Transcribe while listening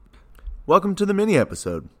Welcome to the mini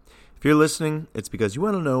episode. If you're listening, it's because you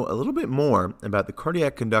want to know a little bit more about the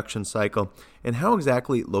cardiac conduction cycle and how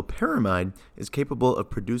exactly loperamide is capable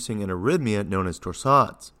of producing an arrhythmia known as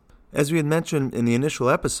torsades. As we had mentioned in the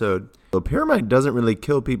initial episode, loperamide doesn't really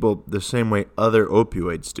kill people the same way other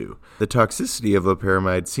opioids do. The toxicity of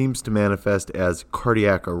loperamide seems to manifest as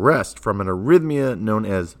cardiac arrest from an arrhythmia known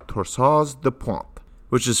as torsades de pointe,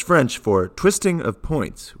 which is French for twisting of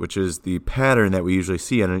points, which is the pattern that we usually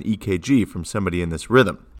see on an EKG from somebody in this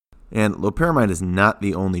rhythm. And loperamide is not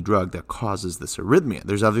the only drug that causes this arrhythmia.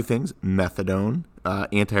 There's other things, methadone,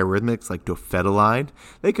 antiarrhythmics like dofetilide,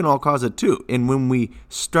 they can all cause it too. And when we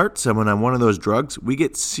start someone on one of those drugs, we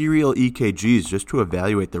get serial EKGs just to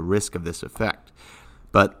evaluate the risk of this effect.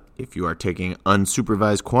 But if you are taking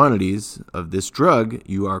unsupervised quantities of this drug,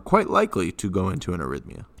 you are quite likely to go into an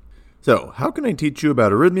arrhythmia. So, how can I teach you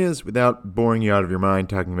about arrhythmias without boring you out of your mind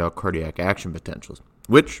talking about cardiac action potentials?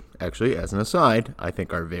 Which, actually, as an aside, I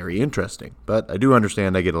think are very interesting. But I do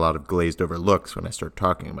understand I get a lot of glazed over looks when I start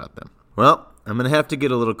talking about them. Well, I'm going to have to get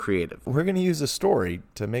a little creative. We're going to use a story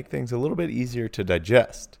to make things a little bit easier to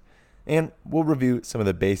digest. And we'll review some of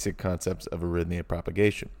the basic concepts of arrhythmia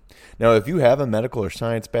propagation. Now, if you have a medical or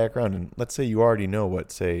science background, and let's say you already know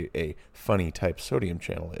what, say, a funny type sodium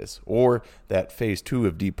channel is, or that phase 2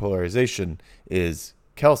 of depolarization is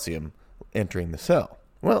calcium entering the cell,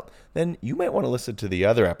 well, then you might want to listen to the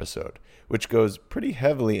other episode, which goes pretty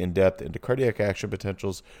heavily in depth into cardiac action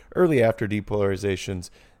potentials early after depolarizations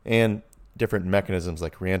and different mechanisms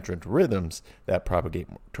like reentrant rhythms that propagate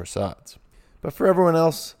torsades. But for everyone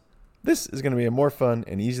else, this is going to be a more fun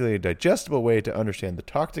and easily digestible way to understand the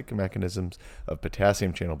toxic mechanisms of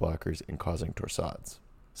potassium channel blockers in causing torsades.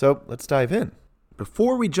 So let's dive in.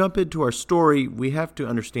 Before we jump into our story, we have to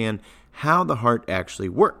understand how the heart actually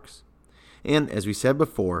works. And as we said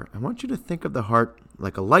before, I want you to think of the heart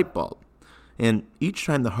like a light bulb. And each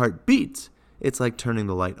time the heart beats, it's like turning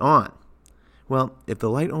the light on. Well, if the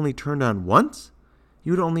light only turned on once,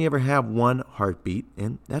 you would only ever have one heartbeat,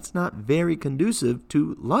 and that's not very conducive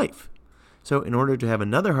to life. So in order to have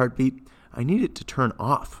another heartbeat, I need it to turn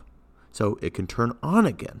off so it can turn on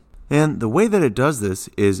again. And the way that it does this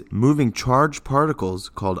is moving charged particles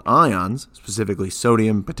called ions, specifically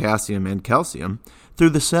sodium, potassium, and calcium, through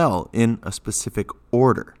the cell in a specific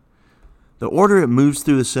order. The order it moves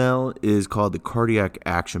through the cell is called the cardiac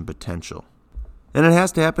action potential. And it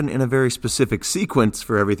has to happen in a very specific sequence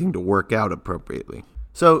for everything to work out appropriately.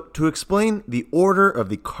 So to explain the order of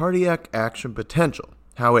the cardiac action potential,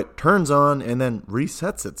 how it turns on and then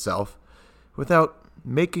resets itself, without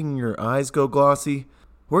making your eyes go glossy,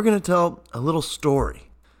 we're going to tell a little story.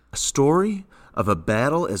 A story of a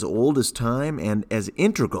battle as old as time and as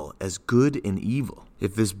integral as good and evil.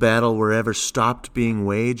 If this battle were ever stopped being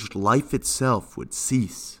waged, life itself would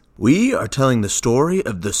cease. We are telling the story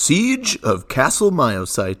of the siege of Castle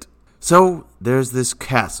Myocyte. So there's this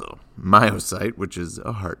castle, myocyte, which is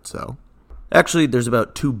a heart cell. Actually, there's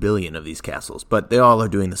about 2 billion of these castles, but they all are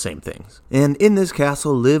doing the same things. And in this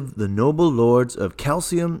castle live the noble lords of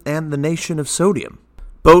calcium and the nation of sodium.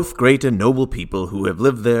 Both great and noble people who have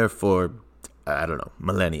lived there for,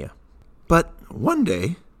 millennia. But one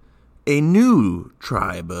day, a new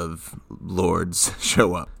tribe of lords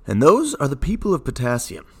show up. And those are the people of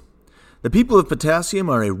Potassium. The people of Potassium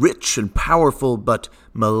are a rich and powerful but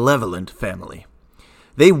malevolent family.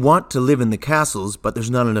 They want to live in the castles, but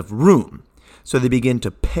there's not enough room. So they begin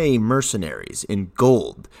to pay mercenaries in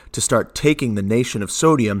gold to start taking the nation of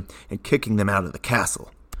sodium and kicking them out of the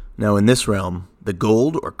castle. Now in this realm, the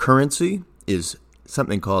gold or currency is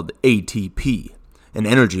something called ATP, an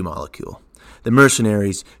energy molecule. The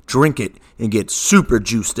mercenaries drink it and get super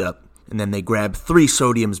juiced up, and then they grab 3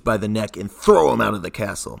 sodiums by the neck and throw them out of the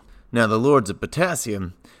castle. Now the lords of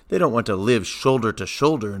Potassium, they don't want to live shoulder to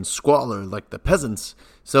shoulder in squalor like the peasants,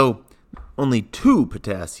 so only 2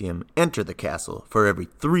 potassium enter the castle for every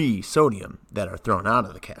 3 sodium that are thrown out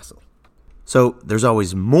of the castle. So there's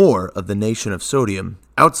always more of the nation of sodium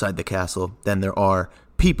outside the castle than there are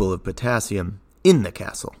people of Potassium in the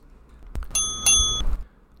castle.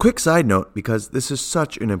 Quick side note, because this is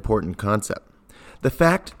such an important concept. The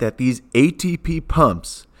fact that these ATP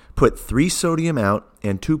pumps put 3 sodium out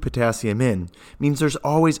and 2 potassium in means there's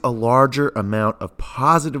always a larger amount of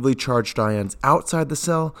positively charged ions outside the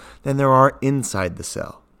cell than there are inside the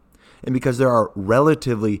cell. And because there are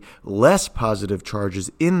relatively less positive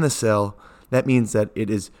charges in the cell, that means that it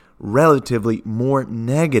is relatively more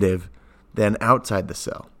negative than outside the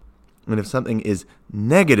cell. And if something is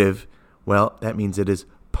negative, well, that means it is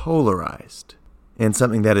polarized. And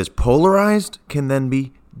something that is polarized can then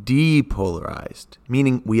be depolarized,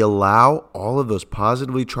 meaning we allow all of those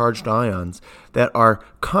positively charged ions that are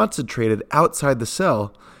concentrated outside the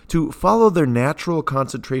cell to follow their natural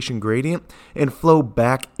concentration gradient and flow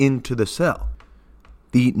back into the cell.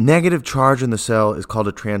 The negative charge in the cell is called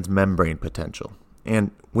a transmembrane potential.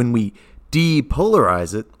 And when we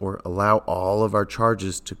depolarize it, or allow all of our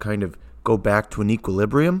charges to kind of go back to an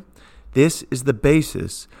equilibrium, this is the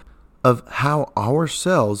basis of how our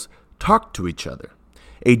cells talk to each other.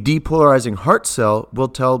 A depolarizing heart cell will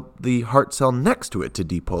tell the heart cell next to it to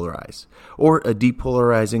depolarize, or a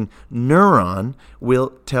depolarizing neuron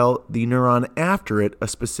will tell the neuron after it a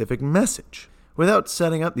specific message. Without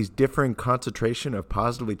setting up these differing concentration of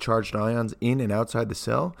positively charged ions in and outside the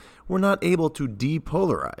cell, we're not able to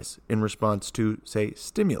depolarize in response to, say,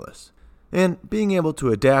 stimulus. And being able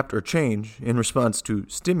to adapt or change in response to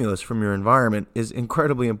stimulus from your environment is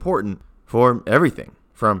incredibly important for everything,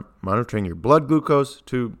 from monitoring your blood glucose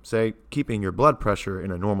to, say, keeping your blood pressure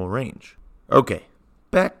in a normal range. Okay,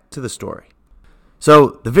 back to the story.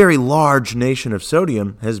 So, the very large nation of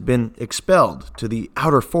sodium has been expelled to the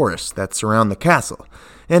outer forests that surround the castle,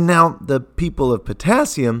 and now the people of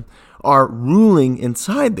potassium are ruling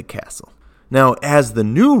inside the castle. Now, as the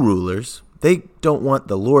new rulers, they don't want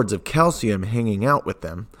the lords of calcium hanging out with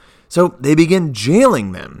them, so they begin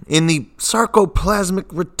jailing them in the sarcoplasmic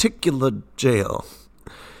reticulum jail.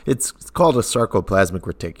 It's called a sarcoplasmic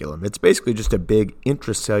reticulum. It's basically just a big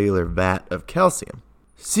intracellular vat of calcium.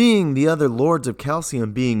 Seeing the other lords of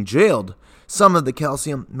calcium being jailed, some of the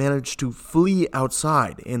calcium managed to flee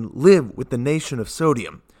outside and live with the nation of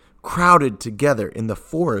sodium, crowded together in the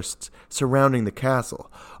forests surrounding the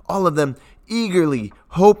castle, all of them eagerly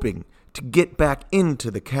hoping to get back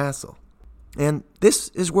into the castle. And this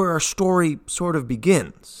is where our story sort of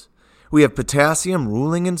begins. We have potassium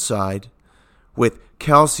ruling inside, with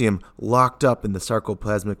calcium locked up in the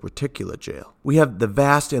sarcoplasmic reticula jail. We have the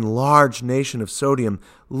vast and large nation of sodium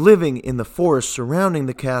living in the forest surrounding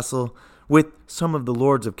the castle with some of the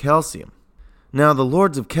lords of calcium. Now, the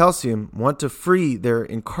lords of calcium want to free their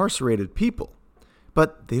incarcerated people,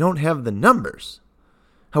 but they don't have the numbers.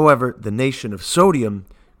 However, the nation of sodium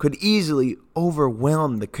could easily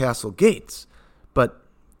overwhelm the castle gates, but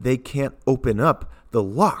they can't open up the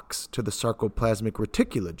locks to the sarcoplasmic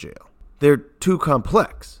reticula jail. They're too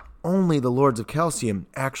complex. Only the lords of calcium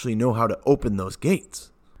actually know how to open those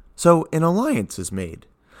gates. So an alliance is made.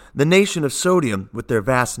 The nation of sodium, with their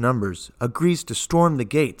vast numbers, agrees to storm the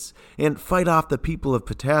gates and fight off the people of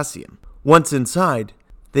potassium. Once inside,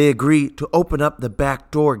 they agree to open up the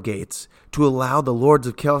back door gates to allow the lords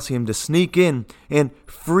of calcium to sneak in and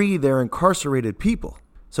free their incarcerated people.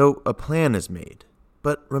 So a plan is made.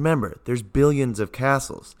 But remember, there's billions of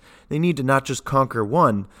castles. They need to not just conquer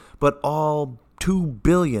one, but all 2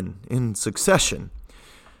 billion in succession.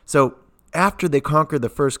 So after they conquer the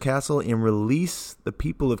first castle and release the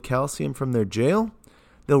people of calcium from their jail,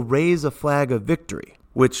 they'll raise a flag of victory,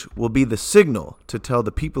 which will be the signal to tell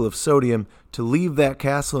the people of sodium to leave that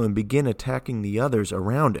castle and begin attacking the others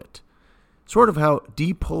around it. Sort of how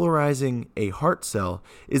depolarizing a heart cell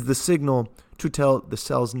is the signal to tell the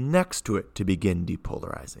cells next to it to begin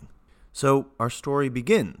depolarizing. So our story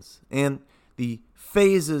begins, and the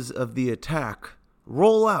phases of the attack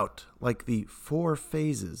roll out like the 4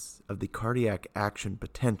 phases of the cardiac action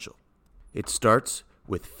potential. It starts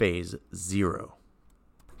with phase 0.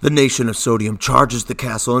 The nation of sodium charges the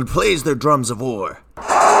castle and plays their drums of war.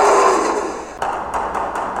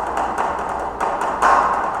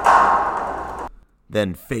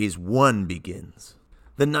 Then phase 1 begins.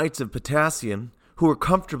 The knights of potassium, who are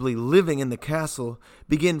comfortably living in the castle,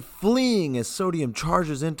 begin fleeing as sodium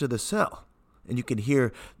charges into the cell, and you can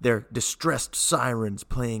hear their distressed sirens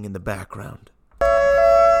playing in the background.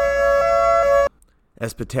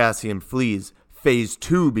 As potassium flees, phase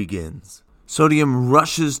 2 begins. Sodium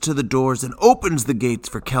rushes to the doors and opens the gates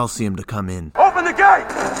for calcium to come in. Open the gate!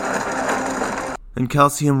 And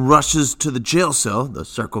calcium rushes to the jail cell, the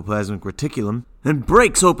sarcoplasmic reticulum, and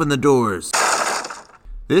breaks open the doors.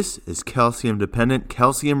 This is calcium-dependent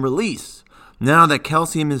calcium release. Now that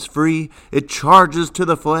calcium is free, it charges to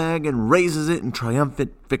the flag and raises it in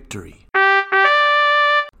triumphant victory.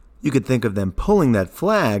 You could think of them pulling that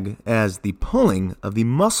flag as the pulling of the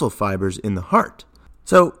muscle fibers in the heart.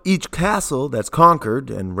 So each castle that's conquered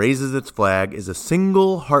and raises its flag is a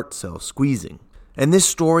single heart cell squeezing. And this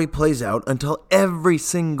story plays out until every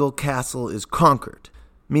single castle is conquered,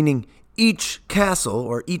 meaning each castle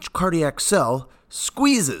or each cardiac cell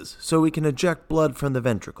squeezes so we can eject blood from the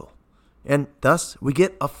ventricle. And thus, we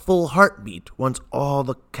get a full heartbeat once all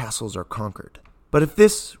the castles are conquered. But if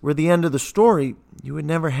this were the end of the story, you would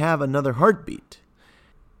never have another heartbeat.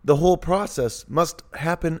 the whole process must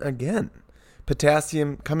happen again.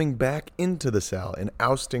 Potassium coming back into the cell and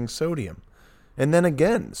ousting sodium. And then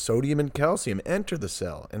again, sodium and calcium enter the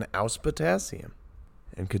cell and oust potassium.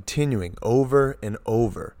 And continuing over and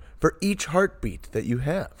over for each heartbeat that you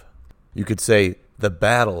have. You could say the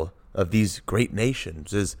battle of these great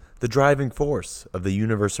nations is the driving force of the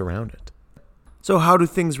universe around it. So how do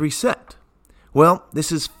things reset? Well,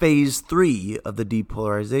 this is phase 3 of the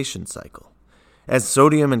depolarization cycle. As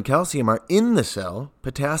sodium and calcium are in the cell,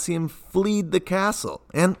 potassium fled the castle,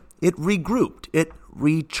 and it regrouped, it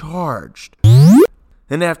recharged.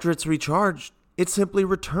 And after it's recharged, it simply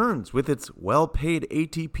returns with its well-paid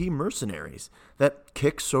ATP mercenaries that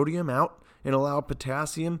kick sodium out and allow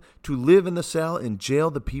potassium to live in the cell and jail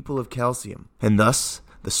the people of calcium. And thus,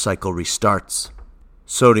 the cycle restarts.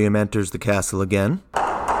 Sodium enters the castle again.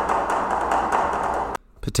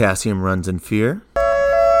 Potassium runs in fear.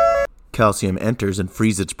 Calcium enters and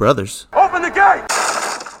frees its brothers. Open the gate!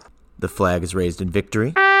 The flag is raised in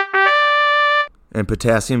victory. And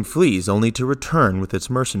potassium flees only to return with its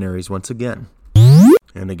mercenaries once again.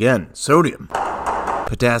 And again, sodium,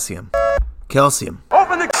 potassium, calcium,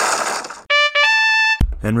 Open the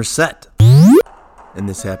and reset. And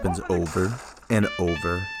this happens over and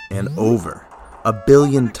over and over, 1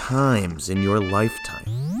 billion times in your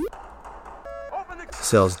lifetime.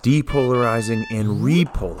 Cells depolarizing and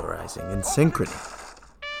repolarizing in synchrony.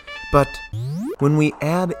 But when we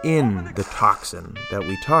add in the toxin that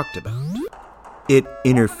we talked about, it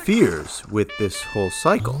interferes with this whole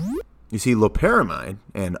cycle. You see, loperamide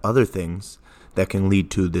and other things that can lead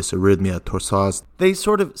to this arrhythmia torsades, they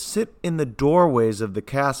sort of sit in the doorways of the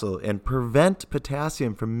castle and prevent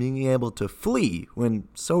potassium from being able to flee when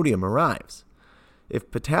sodium arrives. If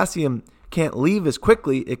potassium can't leave as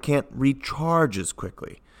quickly, it can't recharge as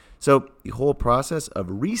quickly. So the whole process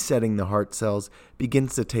of resetting the heart cells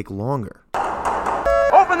begins to take longer.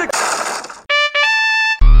 Open the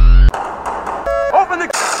Open the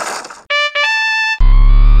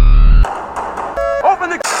Open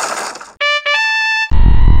the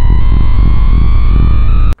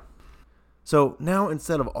So now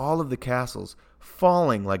instead of all of the castles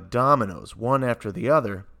falling like dominoes one after the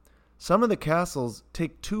other, some of the castles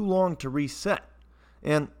take too long to reset.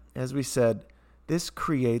 And as we said, this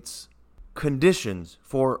creates conditions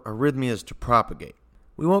for arrhythmias to propagate.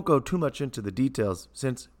 We won't go too much into the details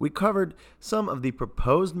since we covered some of the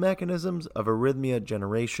proposed mechanisms of arrhythmia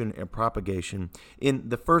generation and propagation in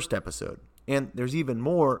the first episode. And there's even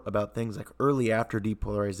more about things like early after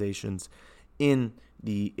depolarizations in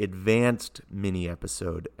the advanced mini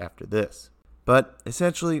episode after this. But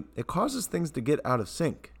essentially, it causes things to get out of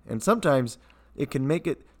sync. And sometimes it can make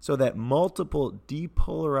it so that multiple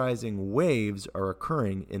depolarizing waves are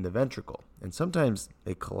occurring in the ventricle. And sometimes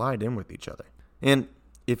they collide in with each other. And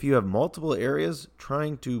if you have multiple areas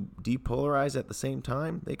trying to depolarize at the same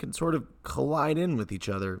time, they can sort of collide in with each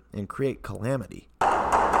other and create calamity.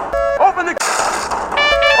 Open the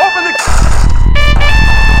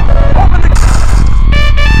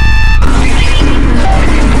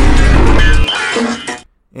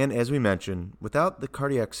And as we mentioned, without the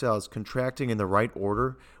cardiac cells contracting in the right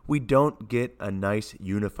order, we don't get a nice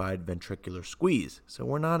unified ventricular squeeze, so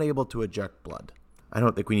we're not able to eject blood. I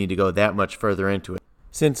don't think we need to go that much further into it,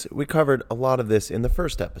 since we covered a lot of this in the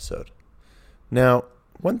first episode. Now,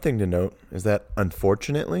 one thing to note is that,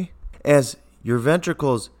 unfortunately, as your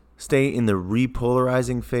ventricles stay in the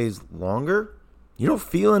repolarizing phase longer, you don't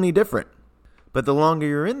feel any different. But the longer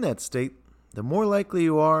you're in that state, the more likely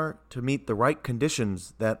you are to meet the right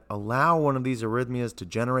conditions that allow one of these arrhythmias to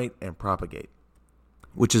generate and propagate.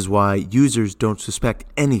 Which is why users don't suspect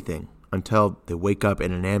anything until they wake up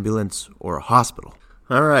in an ambulance or a hospital.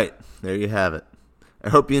 All right, there you have it. I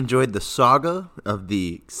hope you enjoyed the saga of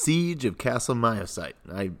the siege of Castle Myocyte.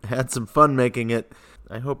 I had some fun making it.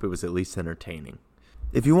 I hope it was at least entertaining.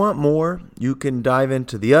 If you want more, you can dive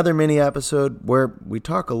into the other mini episode where we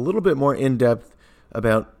talk a little bit more in depth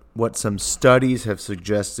about what some studies have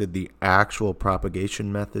suggested the actual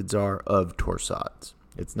propagation methods are of torsades.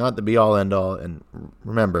 It's not the be-all, end-all, and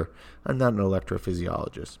remember, I'm not an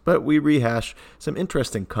electrophysiologist, but we rehash some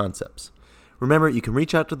interesting concepts. Remember, you can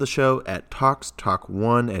reach out to the show at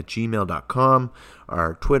talkstalk1@gmail.com.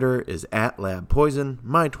 Our Twitter is @labpoison.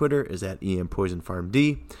 My Twitter is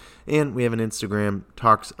 @empoisonfarmd. And we have an Instagram,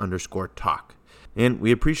 talks_talk. And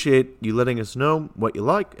we appreciate you letting us know what you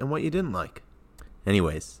like and what you didn't like.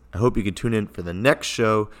 Anyways, I hope you can tune in for the next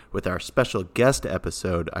show with our special guest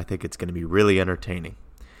episode. I think it's going to be really entertaining.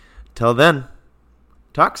 Till then,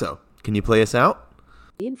 Toxo, can you play us out?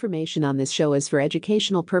 The information on this show is for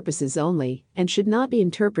educational purposes only and should not be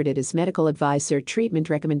interpreted as medical advice or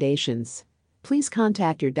treatment recommendations. Please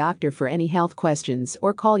contact your doctor for any health questions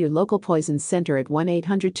or call your local poison center at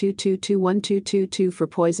 1-800-222-1222 for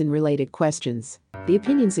poison-related questions. The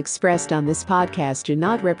opinions expressed on this podcast do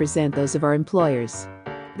not represent those of our employers.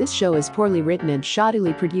 This show is poorly written and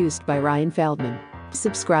shoddily produced by Ryan Feldman.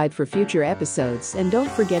 Subscribe for future episodes and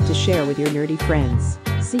don't forget to share with your nerdy friends.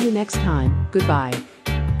 See you next time. Goodbye.